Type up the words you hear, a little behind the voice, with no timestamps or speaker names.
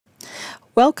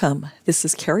Welcome, this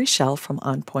is Carrie Schell from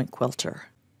On Point Quilter.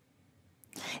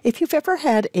 If you've ever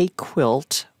had a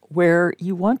quilt where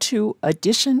you want to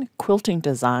audition quilting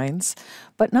designs,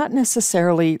 but not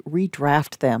necessarily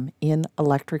redraft them in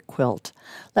Electric Quilt,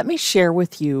 let me share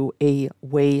with you a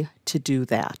way to do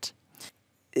that.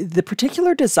 The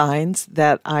particular designs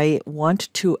that I want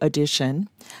to audition,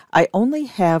 I only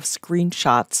have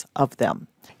screenshots of them.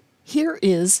 Here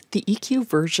is the EQ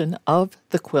version of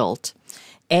the quilt.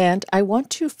 And I want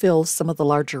to fill some of the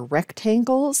larger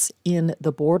rectangles in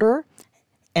the border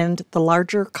and the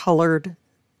larger colored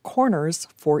corners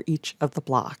for each of the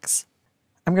blocks.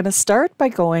 I'm going to start by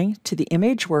going to the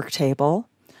image work table,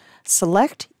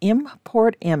 select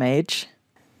Import Image,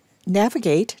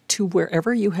 navigate to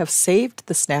wherever you have saved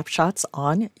the snapshots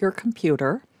on your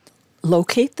computer,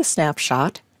 locate the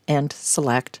snapshot, and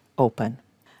select Open.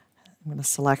 I'm going to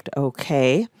select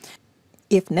OK.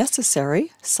 If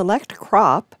necessary, select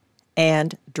Crop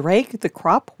and drag the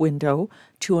crop window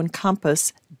to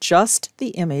encompass just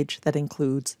the image that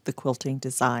includes the quilting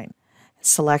design.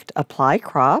 Select Apply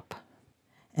Crop,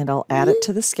 and I'll add it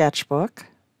to the sketchbook.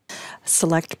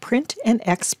 Select Print and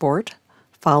Export,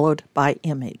 followed by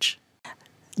Image.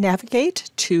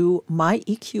 Navigate to My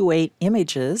EQ8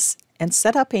 Images and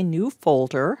set up a new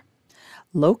folder.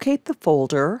 Locate the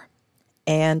folder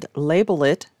and label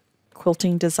it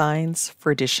Quilting Designs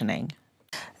for Auditioning.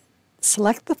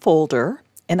 Select the folder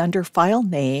and under File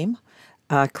Name,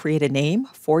 create a name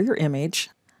for your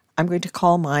image. I'm going to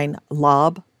call mine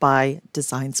Lob by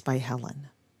Designs by Helen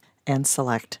and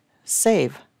select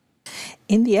Save.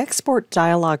 In the Export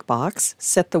dialog box,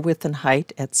 set the width and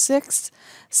height at 6,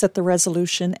 set the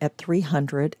resolution at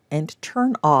 300, and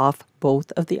turn off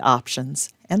both of the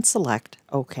options and select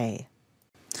OK.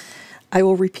 I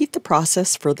will repeat the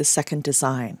process for the second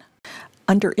design.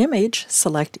 Under Image,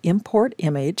 select Import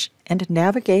Image and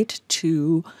navigate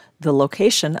to the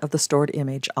location of the stored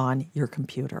image on your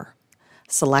computer.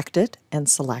 Select it and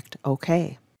select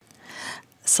OK.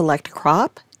 Select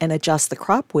Crop and adjust the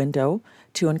crop window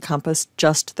to encompass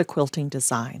just the quilting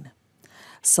design.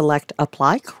 Select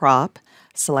Apply Crop,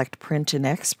 select Print and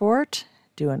Export,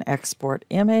 do an export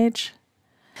image,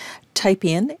 type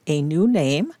in a new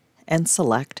name, and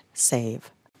select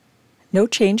Save. No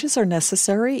changes are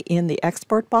necessary in the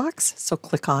export box, so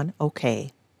click on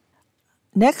OK.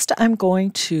 Next, I'm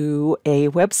going to a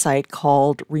website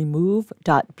called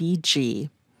remove.bg,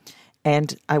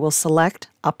 and I will select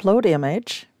Upload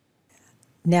Image,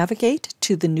 navigate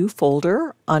to the new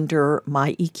folder under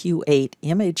My EQ8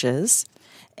 Images,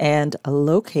 and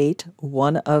locate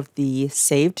one of the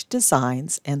saved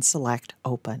designs and select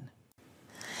Open.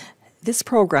 This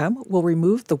program will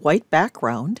remove the white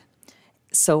background,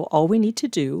 so all we need to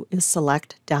do is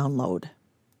select Download.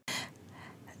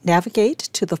 Navigate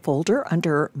to the folder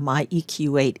under My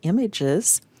EQ8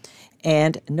 Images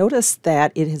and notice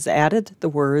that it has added the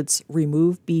words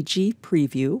Remove BG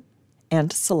Preview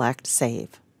and select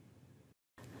Save.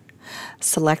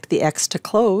 Select the X to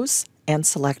close and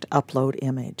select Upload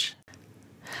Image.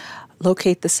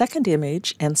 Locate the second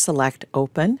image and select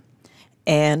Open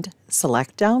and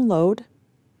select Download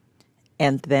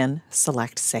and then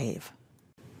select Save.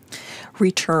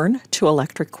 Return to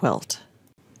Electric Quilt.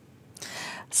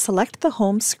 Select the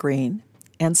home screen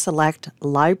and select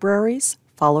Libraries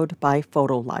followed by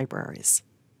Photo Libraries.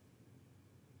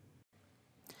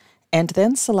 And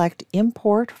then select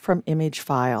Import from Image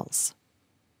Files.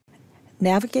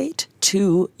 Navigate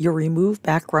to your Remove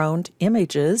Background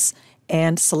Images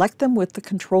and select them with the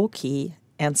Control key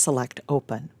and select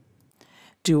Open.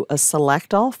 Do a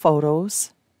Select All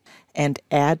Photos and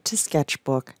Add to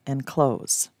Sketchbook and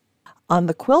close. On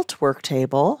the quilt work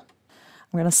table,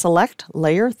 I'm going to select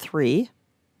Layer 3,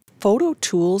 Photo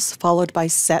Tools followed by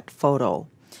Set Photo.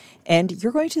 And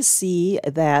you're going to see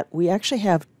that we actually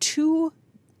have two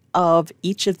of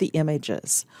each of the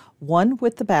images, one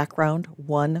with the background,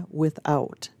 one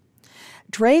without.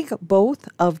 Drag both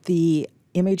of the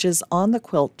images on the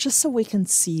quilt just so we can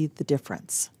see the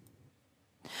difference.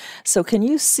 So can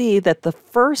you see that the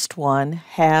first one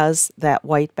has that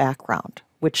white background,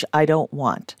 which I don't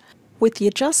want? With the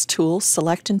Adjust tool,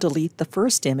 select and delete the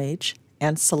first image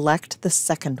and select the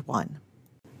second one.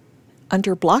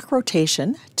 Under Block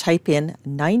Rotation, type in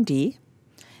 90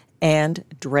 and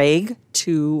drag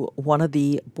to one of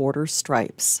the border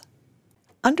stripes.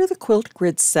 Under the Quilt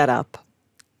Grid Setup,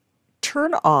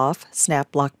 turn off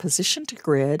Snap Block Position to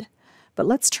Grid, but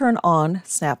let's turn on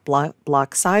Snap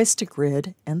Block Size to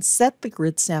Grid and set the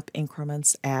grid snap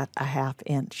increments at 1/2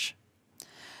 inch.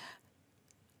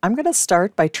 I'm going to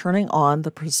start by turning on the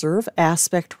Preserve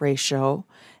Aspect Ratio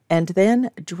and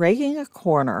then dragging a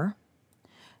corner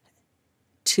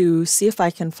to see if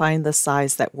I can find the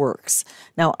size that works.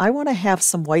 Now, I want to have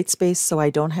some white space so I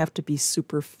don't have to be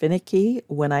super finicky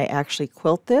when I actually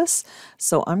quilt this.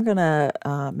 So I'm going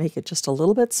to make it just a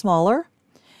little bit smaller.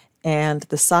 And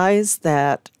the size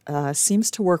that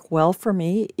seems to work well for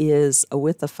me is a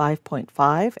width of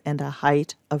 5.5 and a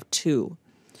height of 2.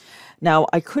 Now,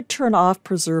 I could turn off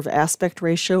preserve aspect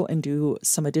ratio and do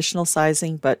some additional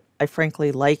sizing, but I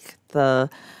frankly like the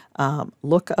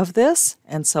look of this,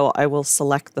 and so I will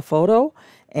select the photo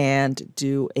and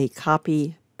do a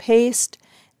copy paste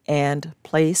and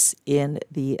place in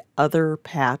the other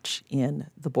patch in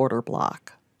the border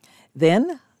block.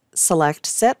 Then select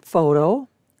set photo,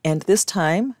 and this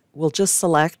time we'll just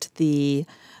select the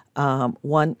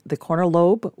corner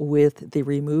lobe with the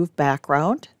remove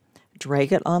background,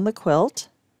 drag it on the quilt,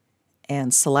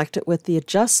 and select it with the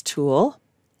adjust tool,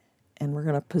 and we're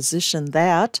going to position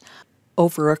that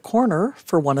over a corner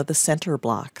for one of the center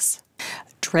blocks.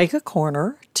 Drag a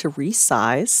corner to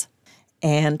resize,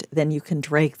 and then you can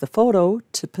drag the photo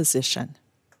to position.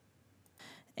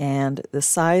 And the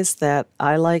size that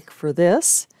I like for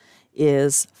this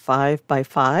is 5 by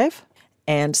 5.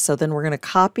 And so then we're going to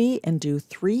copy and do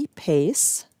 3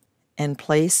 pastes and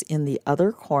place in the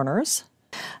other corners.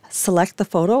 Select the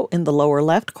photo in the lower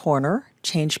left corner,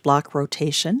 change block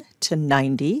rotation to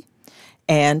 90,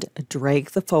 and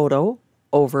drag the photo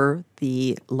over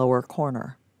the lower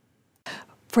corner.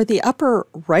 For the upper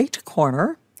right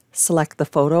corner, select the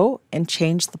photo and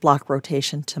change the block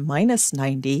rotation to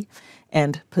 -90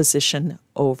 and position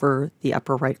over the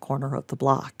upper right corner of the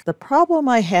block. The problem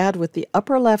I had with the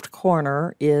upper left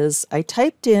corner is I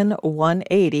typed in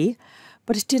 180,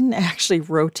 but it didn't actually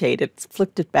rotate, it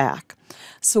flipped it back.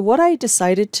 So what I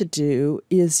decided to do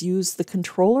is use the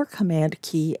controller command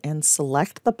key and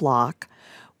select the block,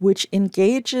 which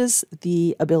engages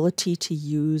the ability to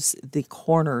use the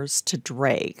corners to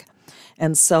drag.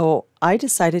 And so I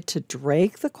decided to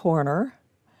drag the corner,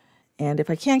 and if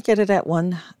I can't get it at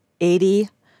 180,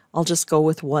 I'll just go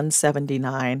with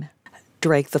 179.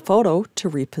 Drag the photo to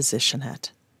reposition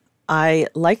it. I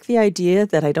like the idea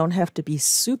that I don't have to be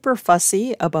super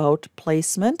fussy about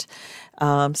placement.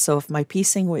 So if my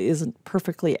piecing isn't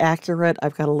perfectly accurate,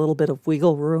 I've got a little bit of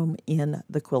wiggle room in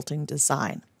the quilting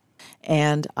design.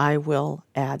 And I will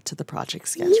add to the project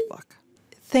sketchbook.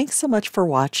 Thanks so much for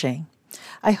watching.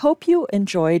 I hope you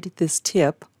enjoyed this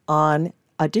tip on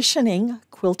auditioning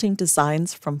quilting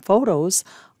designs from photos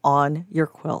on your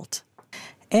quilt.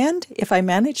 And if I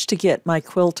manage to get my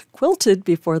quilt quilted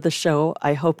before the show,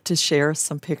 I hope to share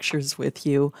some pictures with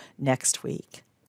you next week.